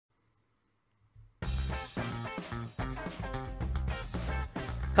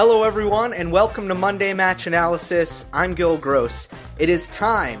Hello everyone and welcome to Monday Match Analysis. I'm Gil Gross. It is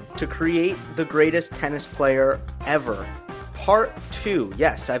time to create the greatest tennis player ever. Part 2.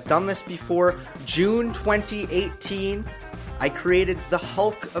 Yes, I've done this before. June 2018, I created the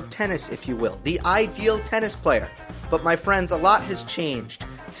Hulk of tennis, if you will. The ideal tennis player. But my friends, a lot has changed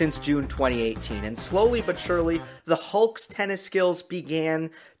since June 2018, and slowly but surely, the Hulk's tennis skills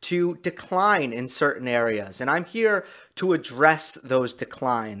began to decline in certain areas, and I'm here to address those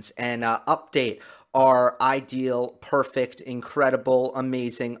declines and update our ideal, perfect, incredible,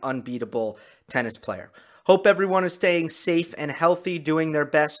 amazing, unbeatable tennis player. Hope everyone is staying safe and healthy, doing their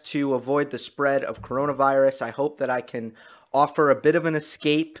best to avoid the spread of coronavirus. I hope that I can offer a bit of an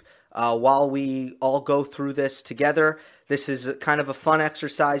escape while we all go through this together. This is kind of a fun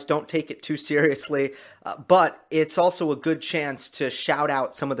exercise. Don't take it too seriously, but it's also a good chance to shout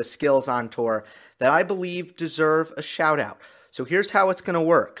out some of the skills on tour that I believe deserve a shout out. So here's how it's going to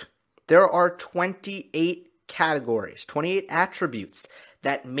work. There are 28 categories, 28 attributes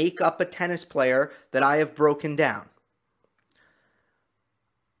that make up a tennis player that I have broken down.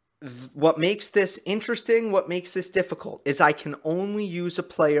 What makes this interesting, what makes this difficult, is I can only use a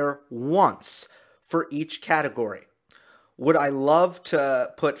player once for each category. Would I love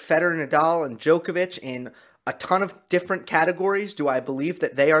to put Federer, Nadal, and Djokovic in a ton of different categories? Do I believe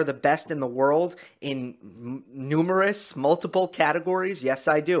that they are the best in the world in multiple categories? Yes,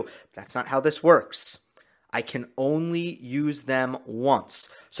 I do. That's not how this works. I can only use them once.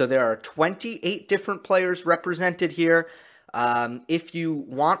 So there are 28 different players represented here. If you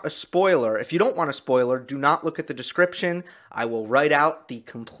want a spoiler, if you don't want a spoiler, do not look at the description. I will write out the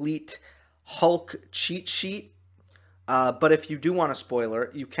complete Hulk cheat sheet. But if you do want a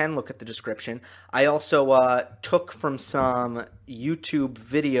spoiler, you can look at the description. I also took from some YouTube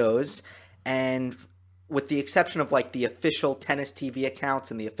videos, and with the exception of like the official tennis TV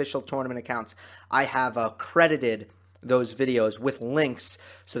accounts and the official tournament accounts, I have credited those videos with links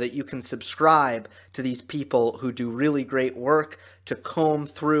so that you can subscribe to these people who do really great work to comb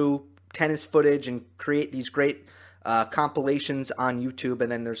through tennis footage and create these great compilations on YouTube.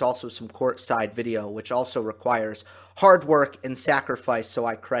 And then there's also some courtside video, which also requires hard work and sacrifice, so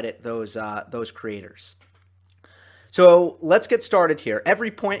I credit those creators. So let's get started here. Every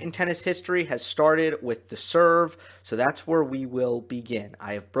point in tennis history has started with the serve, so that's where we will begin.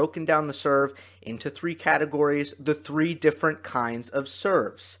 I have broken down the serve into 3 categories, the 3 different kinds of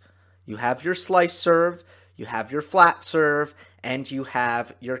serves. You have your slice serve, you have your flat serve, and you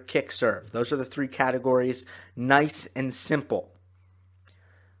have your kick serve. Those are the 3 categories, nice and simple.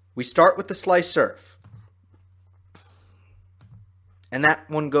 We start with the slice serve. And that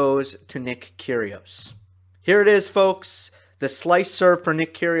one goes to Nick Kyrgios. Here it is, folks, the slice serve for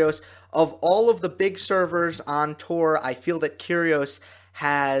Nick Kyrgios. Of all of the big servers on tour, I feel that Kyrgios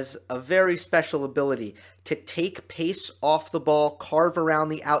has a very special ability to take pace off the ball, carve around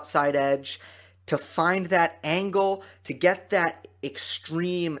the outside edge, to find that angle, to get that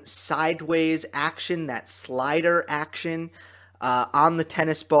extreme sideways action, that slider action on the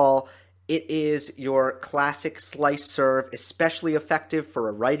tennis ball. It is your classic slice serve, especially effective for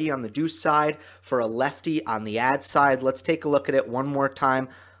a righty on the deuce side, for a lefty on the ad side. Let's take a look at it one more time.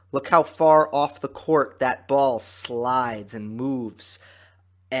 Look how far off the court that ball slides and moves.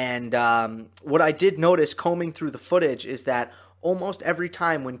 And what I did notice combing through the footage is that almost every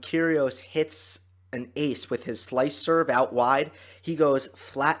time when Kyrgios hits an ace with his slice serve out wide, he goes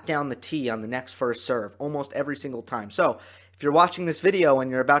flat down the tee on the next first serve, almost every single time. So if you're watching this video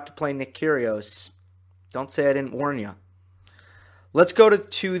and you're about to play Nick Kyrgios, don't say I didn't warn you. Let's go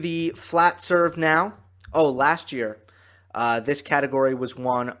to the flat serve now. Oh, last year, this category was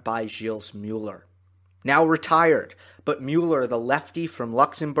won by Gilles Muller. Now retired, but Muller, the lefty from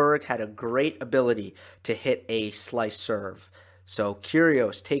Luxembourg, had a great ability to hit a slice serve. So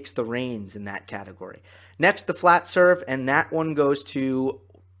Kyrgios takes the reins in that category. Next, the flat serve, and that one goes to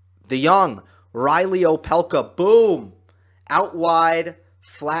the young Reilly Opelka. Boom! Out wide,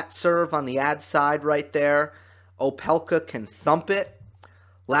 flat serve on the ad side right there. Opelka can thump it.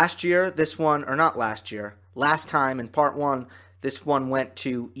 Last time in part 1, this one went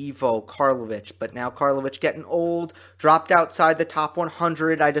to Ivo Karlovic, but now Karlovic getting old, dropped outside the top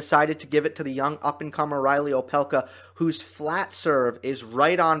 100. I decided to give it to the young up-and-comer Reilly Opelka, whose flat serve is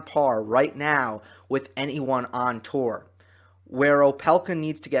right on par right now with anyone on tour. Where Opelka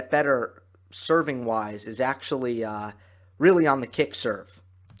needs to get better serving-wise is actually really on the kick serve,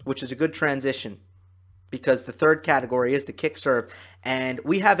 which is a good transition because the third category is the kick serve, and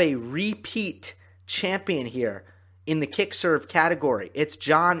we have a repeat champion here in the kick serve category. It's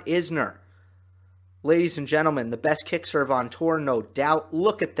John Isner. Ladies and gentlemen, the best kick serve on tour, no doubt.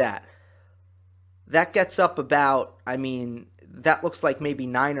 Look at that. That gets up about, that looks like maybe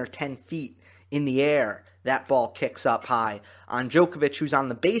 9 or 10 feet in the air. That ball kicks up high on Djokovic, who's on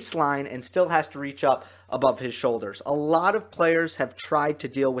the baseline and still has to reach up above his shoulders. A lot of players have tried to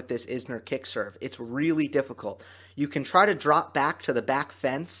deal with this Isner kick serve. It's really difficult. You can try to drop back to the back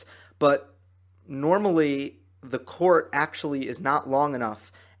fence, but normally the court actually is not long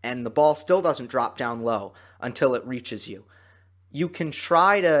enough and the ball still doesn't drop down low until it reaches you. You can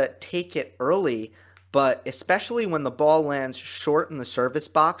try to take it early, but especially when the ball lands short in the service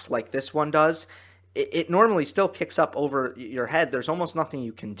box like this one does, it normally still kicks up over your head. There's almost nothing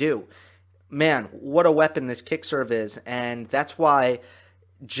you can do. Man, what a weapon this kick serve is, and that's why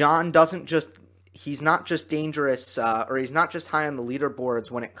John he's not just dangerous, or he's not just high on the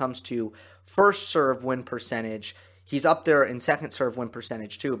leaderboards when it comes to first serve win percentage. He's up there in second serve win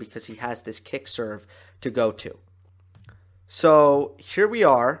percentage too, because he has this kick serve to go to. So here we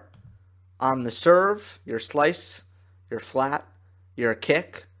are on the serve, your slice, your flat, your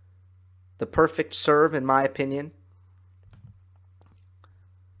kick. The perfect serve, in my opinion.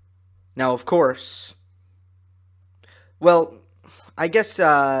 Now, of course, well, I guess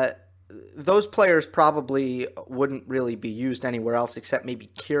those players probably wouldn't really be used anywhere else except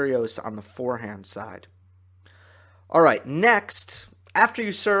maybe Kyrgios on the forehand side. All right, next, after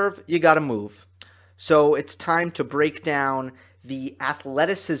you serve, you got to move. So it's time to break down the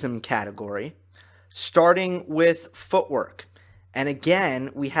athleticism category, starting with footwork. And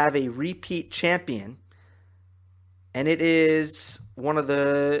again, we have a repeat champion, and it is one of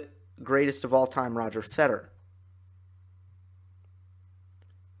the greatest of all time, Roger Federer.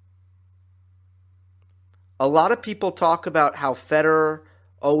 A lot of people talk about how Federer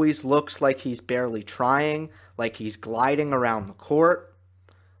always looks like he's barely trying, like he's gliding around the court,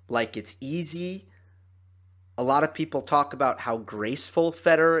 like it's easy. A lot of people talk about how graceful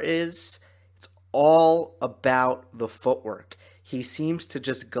Federer is. It's all about the footwork. He seems to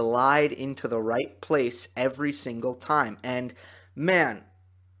just glide into the right place every single time. And man,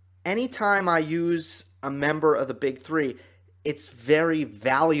 anytime I use a member of the big three, it's very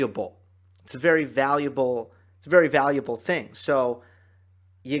valuable. It's a very valuable thing. So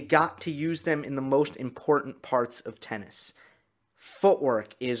you got to use them in the most important parts of tennis.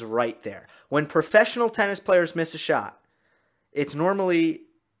 Footwork is right there. When professional tennis players miss a shot, it's normally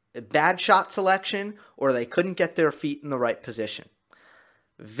bad shot selection or they couldn't get their feet in the right position.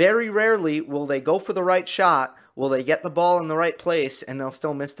 Very rarely will they go for the right shot, will they get the ball in the right place, and they'll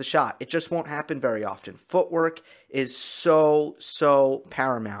still miss the shot. It just won't happen very often. Footwork is so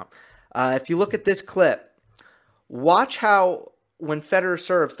paramount. If you look at this clip, watch how when Federer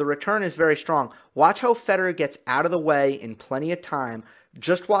serves, the return is very strong. Watch how Federer gets out of the way in plenty of time.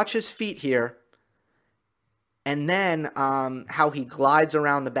 Just watch his feet here. And then how he glides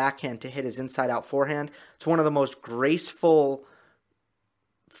around the backhand to hit his inside-out forehand. It's one of the most graceful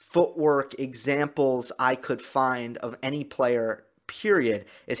footwork examples I could find of any player, period,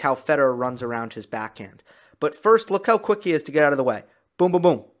 is how Federer runs around his backhand. But first, look how quick he is to get out of the way. Boom, boom,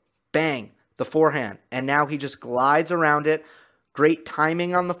 boom. Bang, the forehand. And now he just glides around it. Great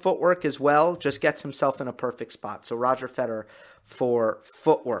timing on the footwork as well. Just gets himself in a perfect spot. So Roger Federer for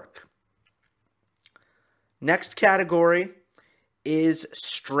footwork. Next category is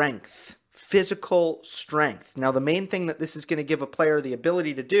strength, physical strength. Now, the main thing that this is going to give a player the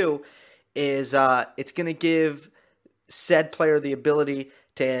ability to do is it's going to give said player the ability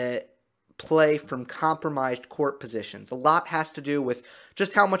to play from compromised court positions. A lot has to do with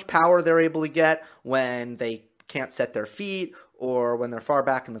just how much power they're able to get when they can't set their feet or when they're far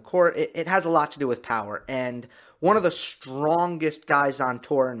back in the court. It has a lot to do with power. And one of the strongest guys on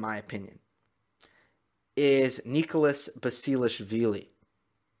tour, in my opinion, is Nicolas Basilashvili.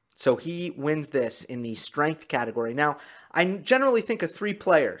 So he wins this in the strength category. Now, I generally think of three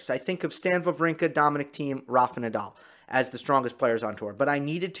players. I think of Stan Wawrinka, Dominic Thiem, Rafa Nadal as the strongest players on tour, but I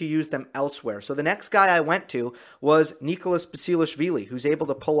needed to use them elsewhere. So the next guy I went to was Nicolas Basilashvili, who's able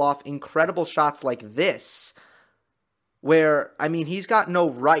to pull off incredible shots like this, where, he's got no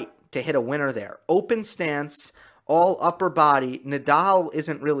right to hit a winner there. Open stance, all upper body. Nadal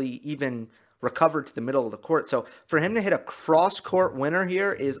isn't really even recovered to the middle of the court. So for him to hit a cross-court winner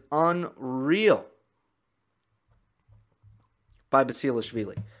here is unreal by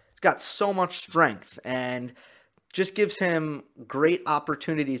Basilashvili. He's got so much strength and just gives him great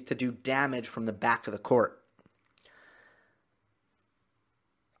opportunities to do damage from the back of the court.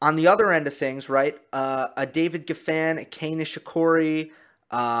 On the other end of things, right, a David Goffin, a Kei Nishikori,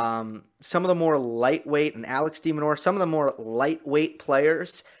 some of the more lightweight, and Alex de Minaur, some of the more lightweight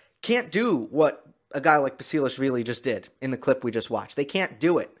players can't do what a guy like Basilashvili just did in the clip we just watched. They can't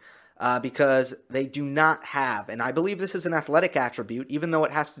do it because they do not have, and I believe this is an athletic attribute, even though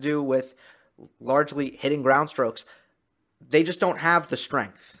it has to do with largely hitting ground strokes, they just don't have the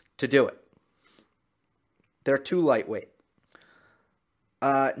strength to do it. They're too lightweight.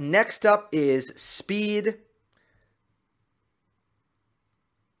 Next up is speed.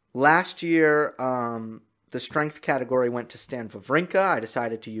 Last year, the strength category went to Stan Wawrinka. I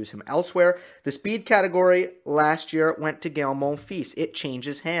decided to use him elsewhere. The speed category last year went to Gael Monfils. It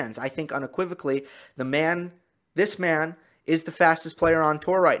changes hands. I think unequivocally, this man is the fastest player on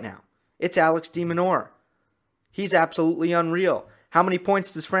tour right now. It's Alex de Minaur. He's absolutely unreal. How many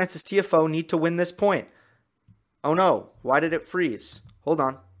points does Frances Tiafoe need to win this point? Oh no, why did it freeze? Hold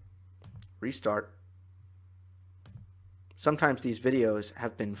on. Restart. Sometimes these videos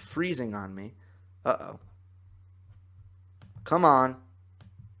have been freezing on me. Uh-oh. Come on.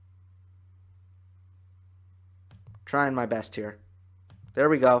 Trying my best here. There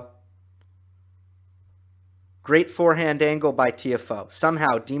we go. Great forehand angle by Tiafoe.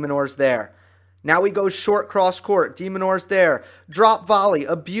 Somehow, de Minaur's there. Now he goes short cross court. De Minaur's there. Drop volley.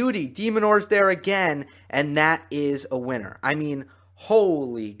 A beauty. De Minaur's there again. And that is a winner. I mean,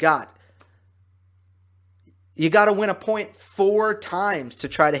 holy God. You got to win a point 4 times to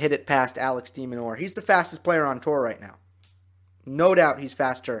try to hit it past Alex de Minaur. He's the fastest player on tour right now. No doubt he's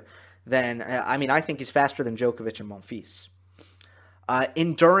faster than, I think he's faster than Djokovic and Monfils.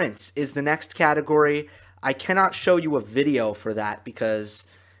 Endurance is the next category. I cannot show you a video for that because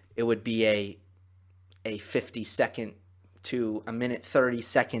it would be a 50-second to a minute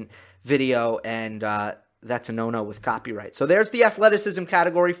 30-second video, and that's a no-no with copyright. So there's the athleticism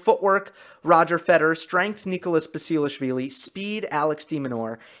category. Footwork, Roger Federer. Strength, Nicolas Basilashvili. Speed, Alex de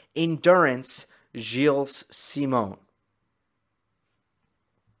Minaur. Endurance, Gilles Simon.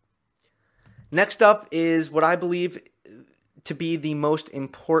 Next up is what I believe to be the most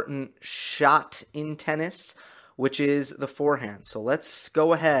important shot in tennis, which is the forehand. So let's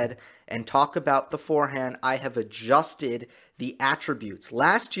go ahead and talk about the forehand. I have adjusted the attributes.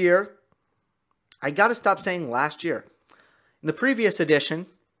 Last year, I got to stop saying last year. In the previous edition,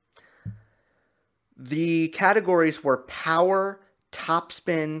 the categories were power,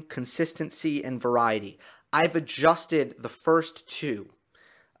 topspin, consistency, and variety. I've adjusted the first 2.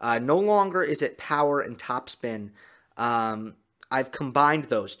 No longer is it power and topspin. I've combined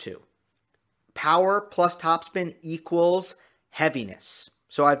those 2. Power plus topspin equals heaviness.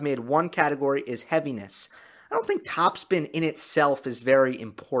 So I've made one category is heaviness. I don't think topspin in itself is very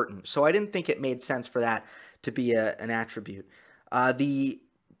important, so I didn't think it made sense for that to be an attribute. The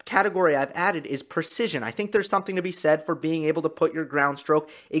category I've added is precision. I think there's something to be said for being able to put your ground stroke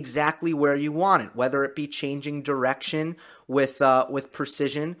exactly where you want it, whether it be changing direction with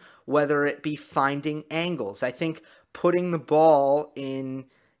precision, whether it be finding angles. I think putting the ball in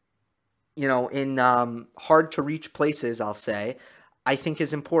hard to reach places, I'll say, I think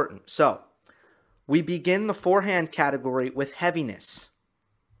is important. So we begin the forehand category with heaviness.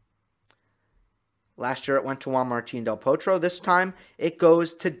 Last year it went to Juan Martín del Potro. This time it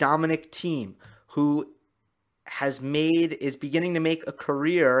goes to Dominic Thiem, who is beginning to make a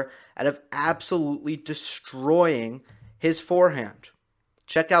career out of absolutely destroying his forehand.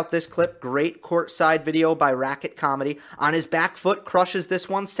 Check out this clip. Great courtside video by Racket Comedy. On his back foot, crushes this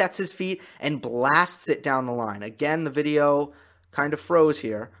one, sets his feet, and blasts it down the line. Again, the video kind of froze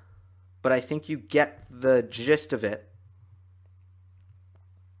here, but I think you get the gist of it.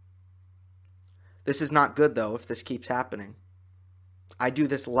 This is not good, though, if this keeps happening. I do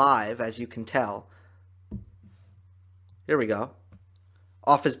this live, as you can tell. Here we go.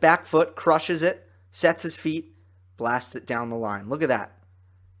 Off his back foot, crushes it, sets his feet, blasts it down the line. Look at that.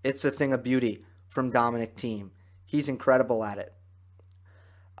 It's a thing of beauty from Dominic Thiem. He's incredible at it.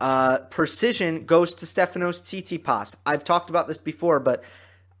 Precision goes to Stefanos Tsitsipas. I've talked about this before, but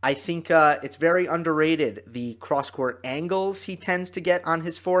I think it's very underrated, the cross-court angles he tends to get on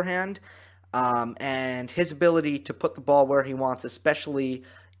his forehand, and his ability to put the ball where he wants, especially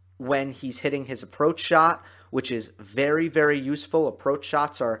when he's hitting his approach shot, which is very, very useful. Approach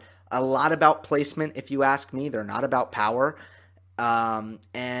shots are a lot about placement, if you ask me. They're not about power.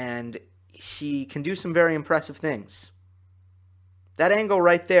 And he can do some very impressive things. That angle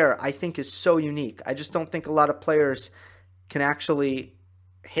right there, I think, is so unique. I just don't think a lot of players can actually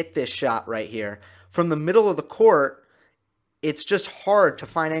hit this shot right here. From the middle of the court, it's just hard to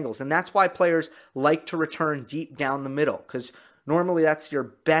find angles. And that's why players like to return deep down the middle, because normally that's your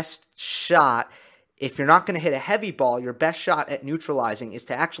best shot. If you're not going to hit a heavy ball, your best shot at neutralizing is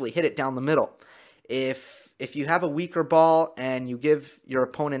to actually hit it down the middle. If if you have a weaker ball and you give your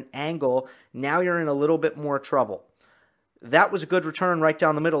opponent angle, now you're in a little bit more trouble. That was a good return right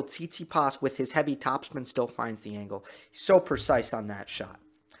down the middle. Tsitsipas with his heavy topspin still finds the angle. He's so precise on that shot.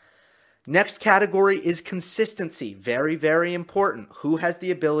 Next category is consistency. Very, very important. Who has the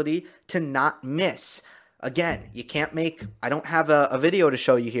ability to not miss? Again, you can't make, I don't have a video to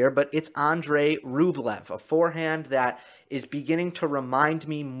show you here, but it's Andrei Rublev, a forehand that is beginning to remind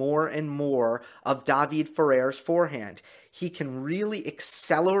me more and more of David Ferrer's forehand. He can really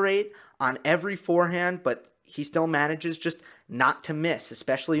accelerate on every forehand, but he still manages just not to miss,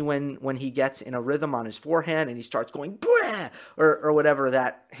 especially when he gets in a rhythm on his forehand and he starts going or whatever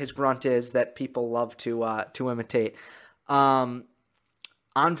that his grunt is that people love to imitate.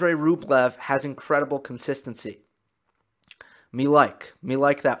 Andrei Rublev has incredible consistency. Me like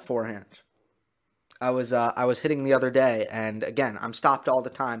that forehand. I was hitting the other day, and again, I'm stopped all the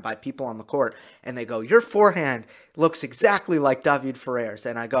time by people on the court, and they go, "Your forehand looks exactly like David Ferrer's,"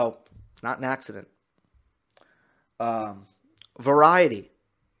 and I go, "It's not an accident." Variety.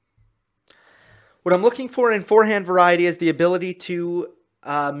 What I'm looking for in forehand variety is the ability to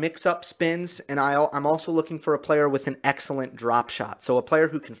mix up spins, and I'm also looking for a player with an excellent drop shot. So a player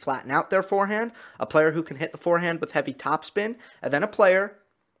who can flatten out their forehand, a player who can hit the forehand with heavy topspin, and then a player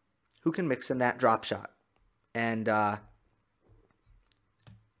who can mix in that drop shot. And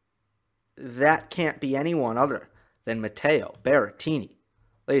that can't be anyone other than Matteo Berrettini.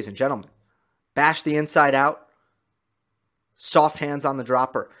 Ladies and gentlemen, bash the inside out, soft hands on the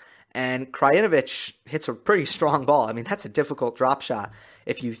dropper. And Krajinovic hits a pretty strong ball. I mean, that's a difficult drop shot.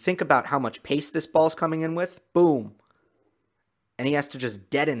 If you think about how much pace this ball's coming in with, boom. And he has to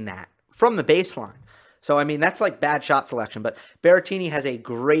just deaden that from the baseline. So, I mean, that's like bad shot selection. But Berrettini has a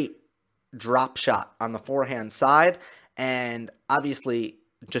great drop shot on the forehand side and obviously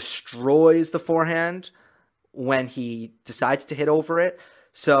destroys the forehand when he decides to hit over it.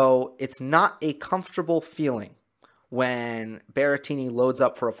 So, it's not a comfortable feeling when Berrettini loads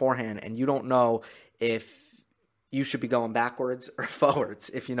up for a forehand and you don't know if you should be going backwards or forwards,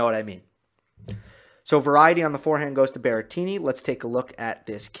 if you know what I mean. So variety on the forehand goes to Berrettini. Let's take a look at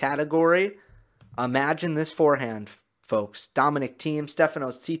this category. Imagine this forehand, folks. Dominic Thiem,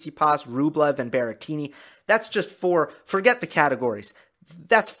 Stefanos Tsitsipas, Rublev, and Berrettini. That's just four, forget the categories.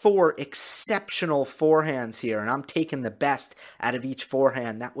 That's four exceptional forehands here, and I'm taking the best out of each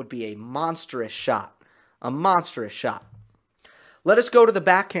forehand. That would be a monstrous shot. A monstrous shot. Let us go to the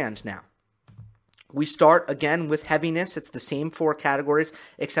backhand now. We start again with heaviness. It's the same four categories,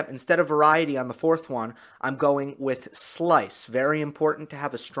 except instead of variety on the fourth one, I'm going with slice. Very important to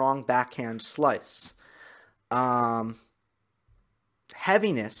have a strong backhand slice.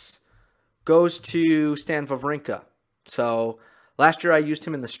 Heaviness goes to Stan Wawrinka. So last year I used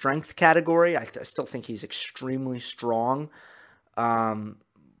him in the strength category. I still think he's extremely strong.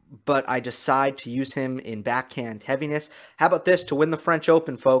 But I decide to use him in backhand heaviness. How about this to win the French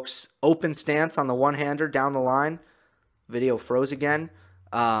Open, folks? Open stance on the one-hander down the line. Video froze again.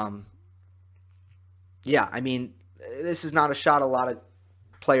 Yeah, I mean, this is not a shot a lot of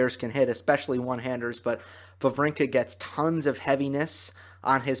players can hit, especially one-handers, but Wawrinka gets tons of heaviness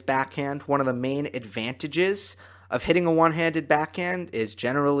on his backhand. One of the main advantages of hitting a one-handed backhand is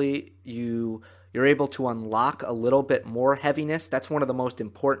generally you're able to unlock a little bit more heaviness. That's one of the most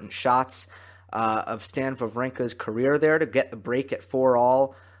important shots of Stan Wawrinka's career there, to get the break at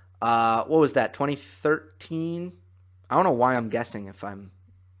 4-all. What was that, 2013? I don't know why I'm guessing if I'm,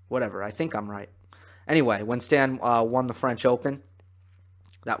 whatever, I think I'm right. Anyway, when Stan won the French Open,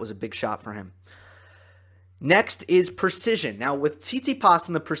 that was a big shot for him. Next is precision. Now, with Tsitsipas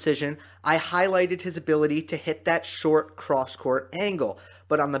in the precision, I highlighted his ability to hit that short cross-court angle.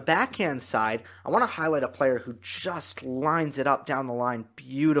 But on the backhand side, I want to highlight a player who just lines it up down the line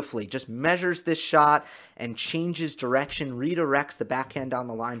beautifully, just measures this shot and changes direction, redirects the backhand down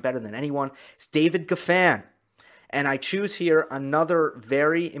the line better than anyone. It's David Goffin. And I choose here another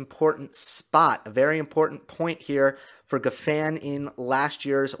very important spot, a very important point here for Goffin in last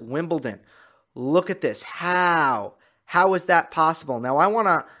year's Wimbledon. Look at this. How is that possible? Now, I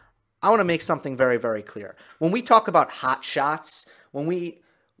want to make something very, very clear. When we talk about hot shots, when we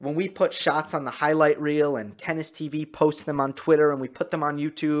put shots on the highlight reel and Tennis TV posts them on Twitter and we put them on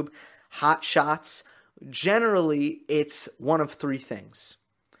YouTube, hot shots, generally it's one of three things.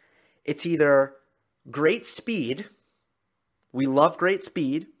 It's either great speed, we love great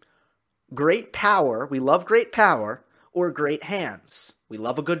speed, great power, we love great power, or great hands. We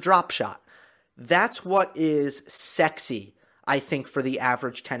love a good drop shot. That's what is sexy, I think, for the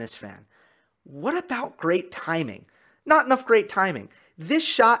average tennis fan. What about great timing? Not enough great timing. This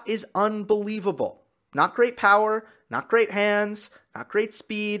shot is unbelievable. Not great power, not great hands, not great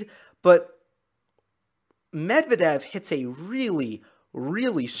speed, but Medvedev hits a really,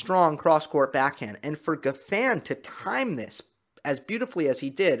 really strong cross-court backhand. And for Goffin to time this as beautifully as he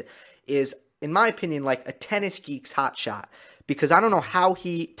did is, in my opinion, like a tennis geek's hot shot. Because I don't know how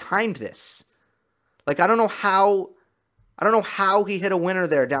he timed this. Like, I don't know how he hit a winner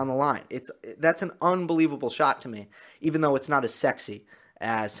there down the line. That's an unbelievable shot to me, even though it's not as sexy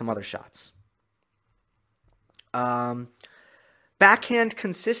as some other shots. Backhand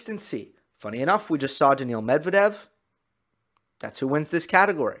consistency. Funny enough, we just saw Daniil Medvedev. That's who wins this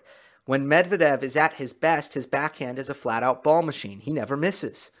category. When Medvedev is at his best, his backhand is a flat-out ball machine. He never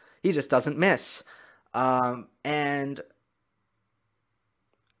misses. He just doesn't miss. And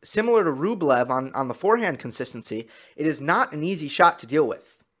similar to Rublev on the forehand consistency, it is not an easy shot to deal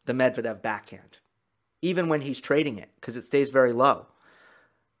with, the Medvedev backhand, even when he's trading it, because it stays very low.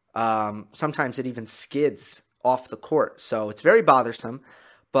 Sometimes it even skids off the court, so it's very bothersome.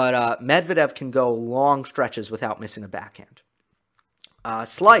 But Medvedev can go long stretches without missing a backhand.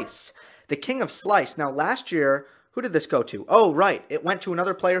 Slice, the king of slice. Now, last year, who did this go to? Oh, right. It went to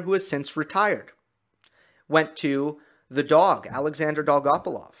another player who has since retired. Went to the dog, Alexander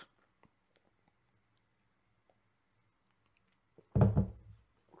Dolgopolov.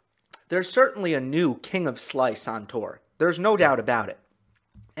 There's certainly a new king of slice on tour. There's no doubt about it.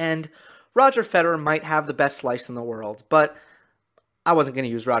 And Roger Federer might have the best slice in the world, but I wasn't going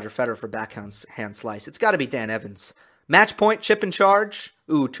to use Roger Federer for backhand slice. It's got to be Dan Evans. Match point, chip and charge.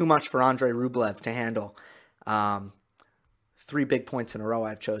 Ooh, too much for Andrei Rublev to handle. 3 big points in a row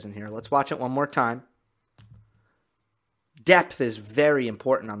I've chosen here. Let's watch it one more time. Depth is very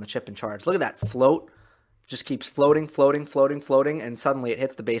important on the chip and charge. Look at that float. Just keeps floating, and suddenly it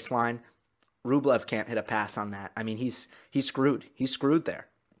hits the baseline. Rublev can't hit a pass on that. I mean, he's screwed. He's screwed there.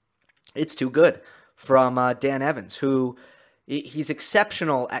 It's too good from Dan Evans, who he's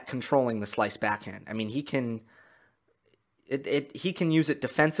exceptional at controlling the slice backhand. I mean, he can use it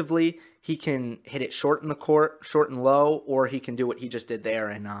defensively. He can hit it short in the court, short and low, or he can do what he just did there,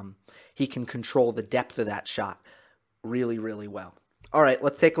 and he can control the depth of that shot really, really well. All right,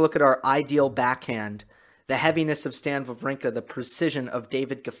 let's take a look at our ideal backhand. The heaviness of Stan Wawrinka, the precision of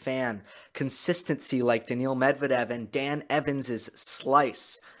David Goffin, consistency like Daniil Medvedev, and Dan Evans'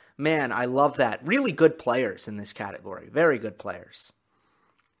 slice. Man, I love that. Really good players in this category. Very good players.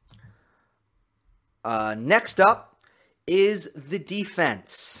 Next up is the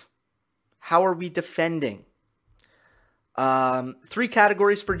defense. How are we defending? 3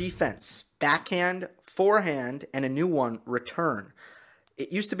 categories for defense. Backhand, forehand, and a new one, return.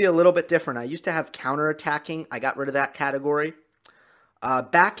 It used to be a little bit different. I used to have counterattacking. I got rid of that category.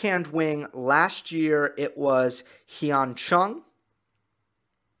 Backhand wing, last year it was Hyun Chung.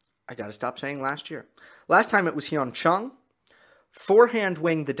 I got to stop saying last year. Last time it was Hyun Chung. Forehand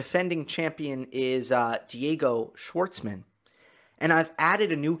wing, the defending champion is Diego Schwartzman. And I've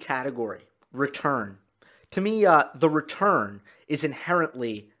added a new category, return. To me, the return is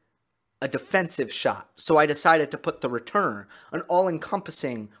inherently a defensive shot. So I decided to put the return, an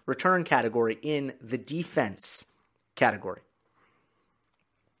all-encompassing return category, in the defense category.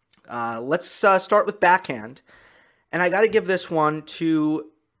 Let's start with backhand. And I got to give this one to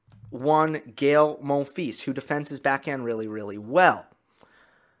one Gael Monfils, who defends his backhand really, really well.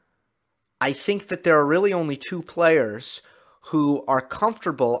 I think that there are really only 2 players who are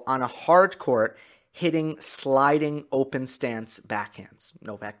comfortable on a hard court hitting sliding open stance backhands.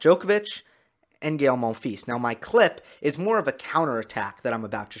 Novak Djokovic and Gael Monfils. Now, my clip is more of a counterattack that I'm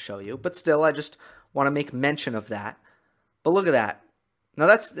about to show you, but still, I just want to make mention of that. But look at that. Now,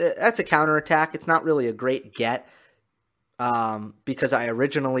 that's a counterattack. It's not really a great get because I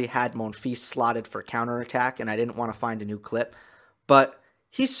originally had Monfils slotted for counterattack, and I didn't want to find a new clip. But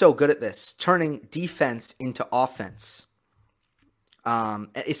he's so good at this, turning defense into offense.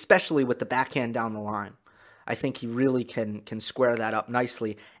 Especially with the backhand down the line. I think he really can square that up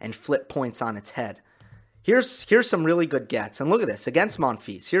nicely and flip points on its head. Here's some really good gets. And look at this, against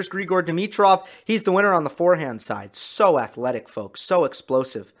Monfils. Here's Grigor Dimitrov. He's the winner on the forehand side. So athletic, folks. So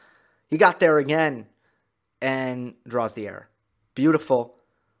explosive. He got there again and draws the error. Beautiful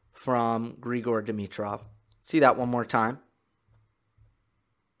from Grigor Dimitrov. See that one more time.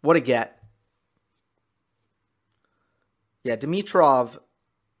 What a get. Yeah, Dimitrov,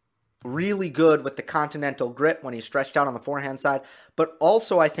 really good with the continental grip when he's stretched out on the forehand side, but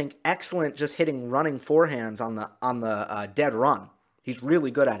also I think excellent just hitting running forehands on the dead run. He's really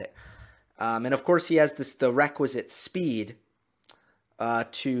good at it. And of course he has the requisite speed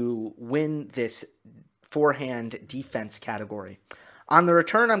to win this forehand defense category. On the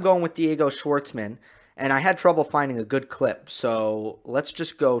return, I'm going with Diego Schwartzman. And I had trouble finding a good clip, so let's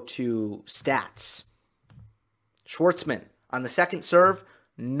just go to stats. Schwartzman, on the second serve,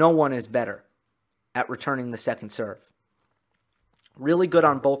 no one is better at returning the second serve. Really good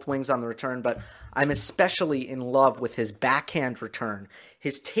on both wings on the return, but I'm especially in love with his backhand return.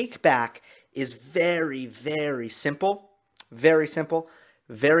 His take back is very, very simple. Very simple.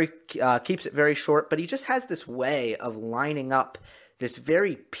 Keeps it very short, but he just has this way of lining up this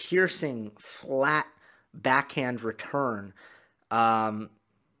very piercing, flat backhand return.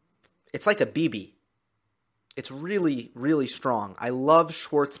 It's like a BB. It's really, really strong. I love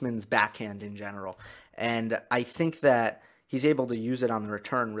Schwartzman's backhand in general, and I think that he's able to use it on the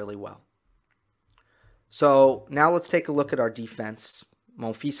return really well. So now let's take a look at our defense.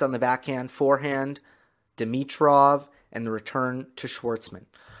 Monfils on the backhand, forehand, Dimitrov, and the return to Schwartzman.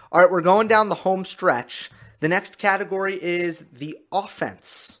 All right, we're going down the home stretch. The next category is the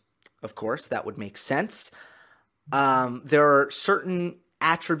offense. Of course, that would make sense. There are certain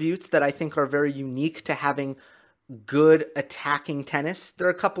attributes that I think are very unique to having good attacking tennis. There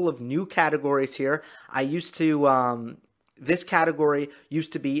are a couple of new categories here. This category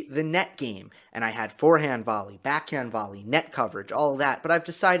used to be the net game, and I had forehand volley, backhand volley, net coverage, all of that. But I've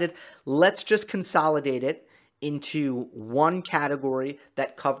decided let's just consolidate it into one category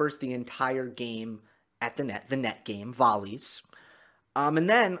that covers the entire game at the net game, volleys. And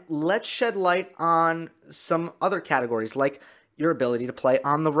then let's shed light on some other categories, like your ability to play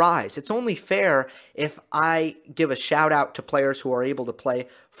on the rise. It's only fair if I give a shout out to players who are able to play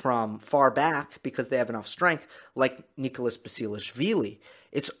from far back because they have enough strength, like Nicholas Basilashvili.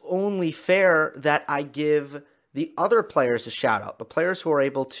 It's only fair that I give the other players a shout out, the players who are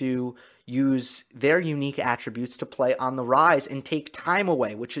able to use their unique attributes to play on the rise and take time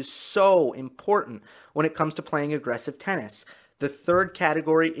away, which is so important when it comes to playing aggressive tennis. The third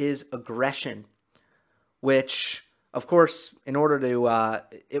category is aggression, which, of course, in order to,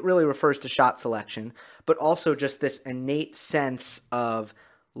 it really refers to shot selection, but also just this innate sense of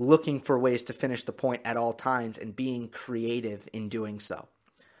looking for ways to finish the point at all times and being creative in doing so.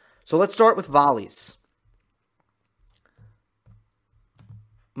 So let's start with volleys.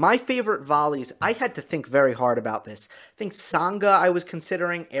 My favorite volleys, I had to think very hard about this. I think Tsonga I was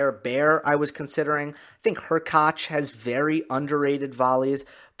considering, Herbert I was considering. I think Hurkacz has very underrated volleys,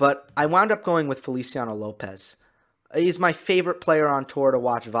 but I wound up going with Feliciano Lopez. He's my favorite player on tour to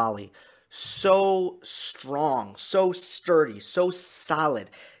watch volley. So strong, so sturdy, so solid.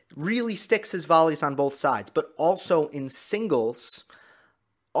 Really sticks his volleys on both sides, but also in singles,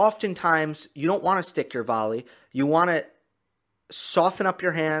 oftentimes you don't want to stick your volley. You want to soften up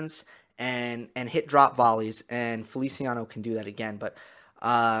your hands and hit drop volleys, and Feliciano can do that again. But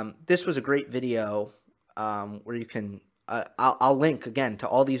this was a great video where you can I'll link again to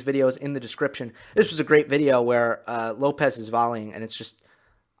all these videos in the description. This was a great video where Lopez is volleying, and it's just,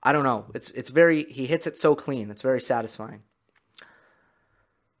 I don't know, it's very, he hits it so clean. It's very satisfying.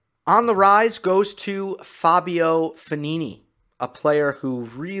 On the rise goes to Fabio Fognini, a player who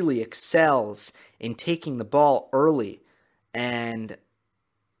really excels in taking the ball early. And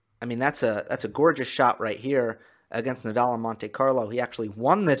I mean, that's a gorgeous shot right here against Nadal in Monte Carlo. He actually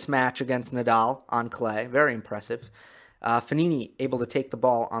won this match against Nadal on clay. Very impressive. Fognini able to take the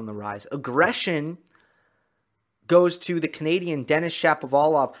ball on the rise. Aggression goes to the Canadian Denis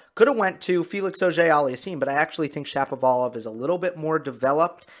Shapovalov. Could have went to Felix Auger-Aliassime, but I actually think Shapovalov is a little bit more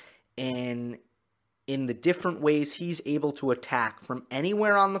developed in the different ways he's able to attack from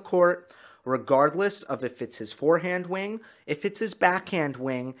anywhere on the court, regardless of if it's his forehand wing, if it's his backhand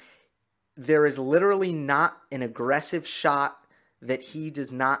wing. There is literally not an aggressive shot that he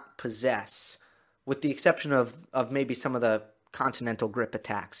does not possess, with the exception of maybe some of the continental grip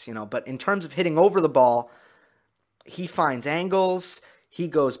attacks, But in terms of hitting over the ball, he finds angles. He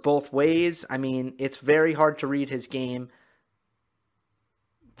goes both ways. I mean, it's very hard to read his game.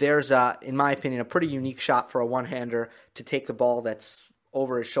 There's, in my opinion, a pretty unique shot for a one-hander to take the ball that's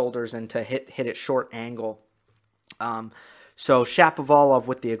over his shoulders and to hit it short angle. So Shapovalov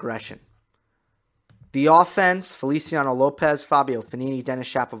with the aggression. The offense, Feliciano Lopez, Fabio Fognini, Denis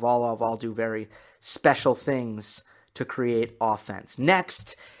Shapovalov all do very special things to create offense.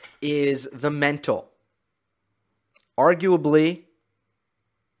 Next is the mental. Arguably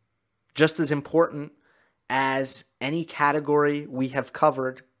just as important as any category we have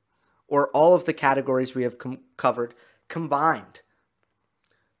covered, or all of the categories we have covered combined.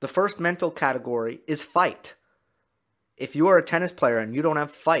 The first mental category is fight. If you are a tennis player and you don't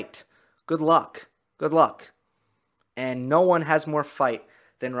have fight, good luck. Good luck. And no one has more fight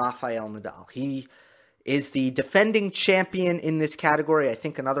than Rafael Nadal. He is the defending champion in this category. I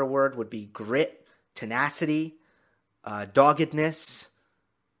think another word would be grit, tenacity, doggedness,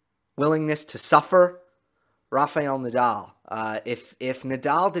 willingness to suffer. Rafael Nadal. If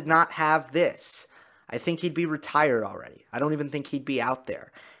Nadal did not have this, I think he'd be retired already. I don't even think he'd be out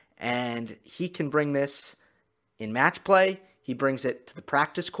there. And he can bring this in match play. He brings it to the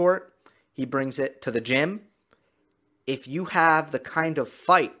practice court. He brings it to the gym. If you have the kind of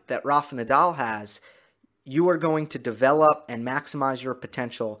fight that Rafa Nadal has, you are going to develop and maximize your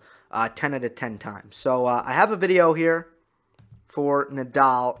potential 10 out of 10 times. So I have a video here for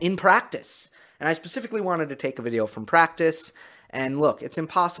Nadal in practice. And I specifically wanted to take a video from practice. And look, it's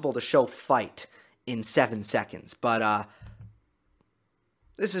impossible to show fight in 7 seconds. But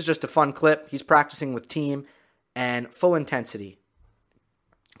this is just a fun clip. He's practicing with team and full intensity.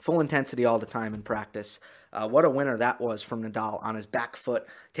 Full intensity all the time in practice. What a winner that was from Nadal on his back foot.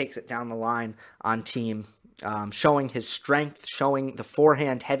 Takes it down the line on team. Showing his strength, showing the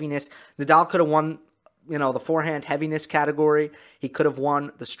forehand heaviness. Nadal could have won, the forehand heaviness category. He could have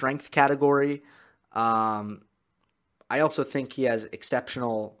won the strength category. I also think he has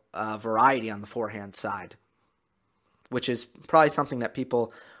exceptional variety on the forehand side, which is probably something that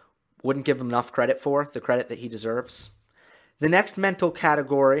people wouldn't give him enough credit for, the credit that he deserves. The next mental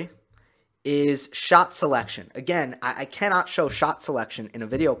category is shot selection. Again, I cannot show shot selection in a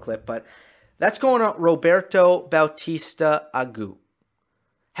video clip, but that's going to Roberto Bautista Agut.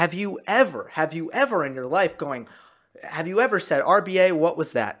 Have you ever in your life have you ever said, RBA, what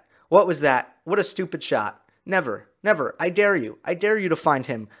was that? What was that? What a stupid shot. Never. I dare you. I dare you to find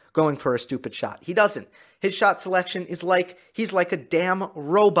him going for a stupid shot. He doesn't. His shot selection is he's like a damn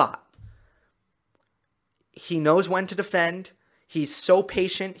robot. He knows when to defend. He's so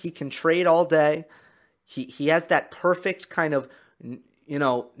patient. He can trade all day. He has that perfect kind of,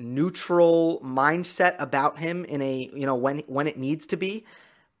 neutral mindset about him in a, when it needs to be.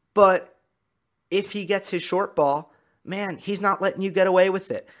 But if he gets his short ball, man, he's not letting you get away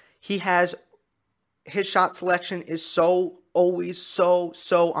with it. His shot selection is always so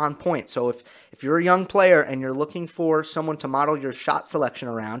on point. So if you're a young player and you're looking for someone to model your shot selection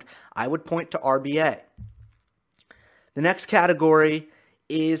around, I would point to RBA. The next category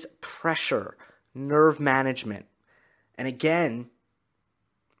is pressure, nerve management. And again,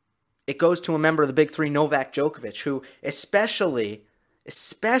 it goes to a member of the Big Three, Novak Djokovic, who especially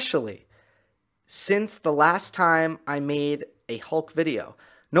since the last time I made a Hulk video,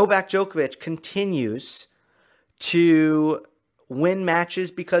 Novak Djokovic continues to win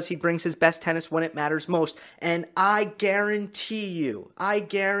matches because he brings his best tennis when it matters most. And I guarantee you,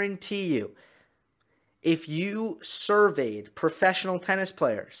 if you surveyed professional tennis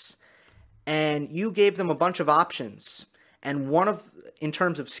players and you gave them a bunch of options and in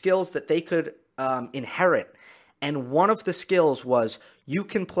terms of skills that they could inherit, and one of the skills was you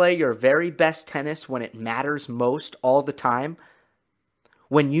can play your very best tennis when it matters most all the time.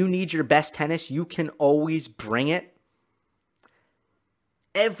 When you need your best tennis, you can always bring it.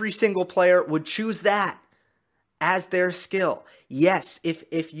 Every single player would choose that as their skill. Yes,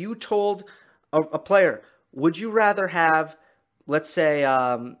 if you told a player, would you rather have, let's say,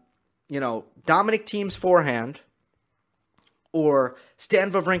 Dominic Thiem's forehand or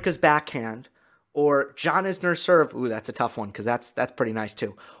Stan Wawrinka's backhand or John Isner's serve? Ooh, that's a tough one because that's pretty nice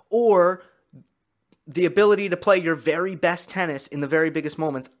too. Or the ability to play your very best tennis in the very biggest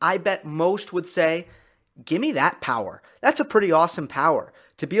moments. I bet most would say, give me that power. That's a pretty awesome power.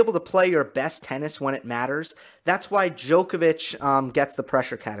 To be able to play your best tennis when it matters. That's why Djokovic gets the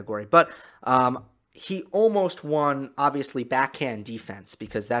pressure category. But he almost won, obviously, backhand defense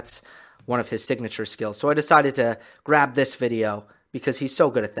because that's one of his signature skills. So I decided to grab this video because he's so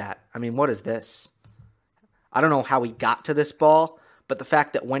good at that. I mean, what is this? I don't know how he got to this ball, but the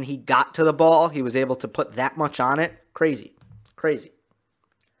fact that when he got to the ball, he was able to put that much on it, crazy.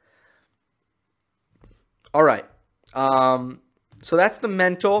 All right. So that's the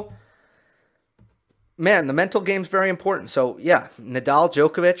mental. Man, the mental game's very important. So, yeah, Nadal,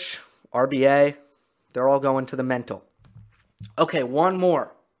 Djokovic, RBA, they're all going to the mental. Okay, one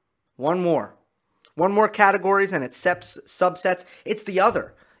more categories, and it's subsets. It's the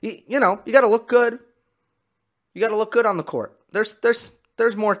other. You got to look good. You got to look good on the court.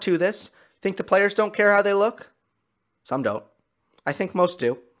 There's more to this. Think the players don't care how they look? Some don't. I think most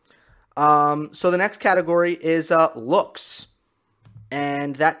do. So the next category is looks.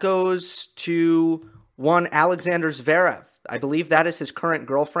 And that goes to one Alexander Zverev. I believe that is his current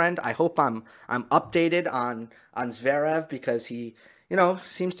girlfriend. I hope I'm updated on Zverev because he,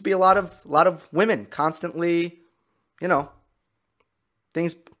 seems to be a lot of women constantly,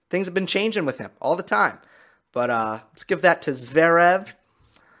 things have been changing with him all the time. But let's give that to Zverev.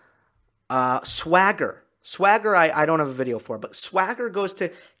 Swagger. Swagger, I don't have a video for, but Swagger goes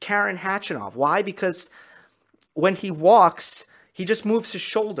to Karen Khachanov. Why? Because when he walks, he just moves his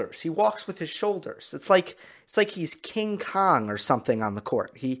shoulders. He walks with his shoulders. It's like he's King Kong or something on the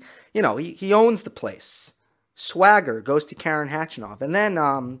court. He owns the place. Swagger goes to Karen Khachanov. And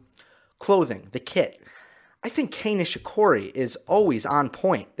then clothing, the kit. I think Kei Nishikori is always on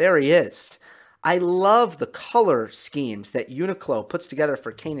point. There he is. I love the color schemes that Uniqlo puts together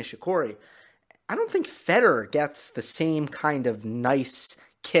for Kei Nishikori. I don't think Federer gets the same kind of nice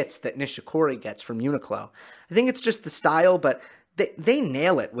kits that Nishikori gets from Uniqlo. I think it's just the style, but they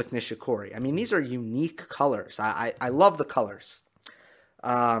nail it with Nishikori. I mean, these are unique colors. I love the colors.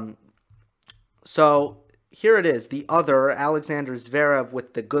 So here it is. The other, Alexander Zverev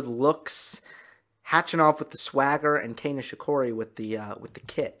with the good looks, Khachanov with the swagger, and Kei Nishikori with the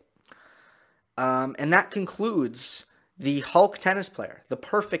kit. And that concludes the Hulk tennis player, the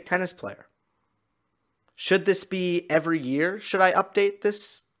perfect tennis player. Should this be every year? Should I update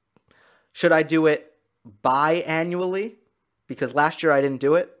this? Should I do it biannually? Because last year I didn't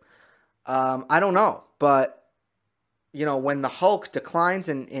do it. I don't know. But, when the Hulk declines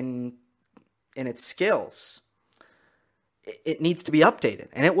in its skills, it needs to be updated.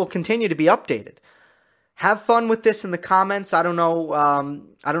 And it will continue to be updated. Have fun with this in the comments. I don't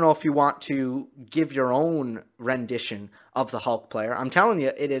know if you want to give your own rendition of the Hulk player. I'm telling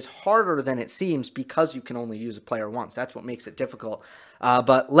you, it is harder than it seems because you can only use a player once. That's what makes it difficult.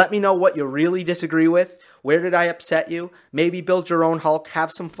 But let me know what you really disagree with. Where did I upset you? Maybe build your own Hulk.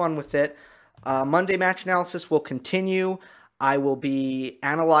 Have some fun with it. Monday Match Analysis will continue. I will be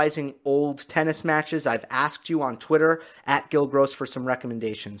analyzing old tennis matches. I've asked you on Twitter @GilGross for some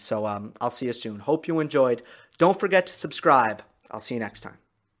recommendations. So I'll see you soon. Hope you enjoyed. Don't forget to subscribe. I'll see you next time.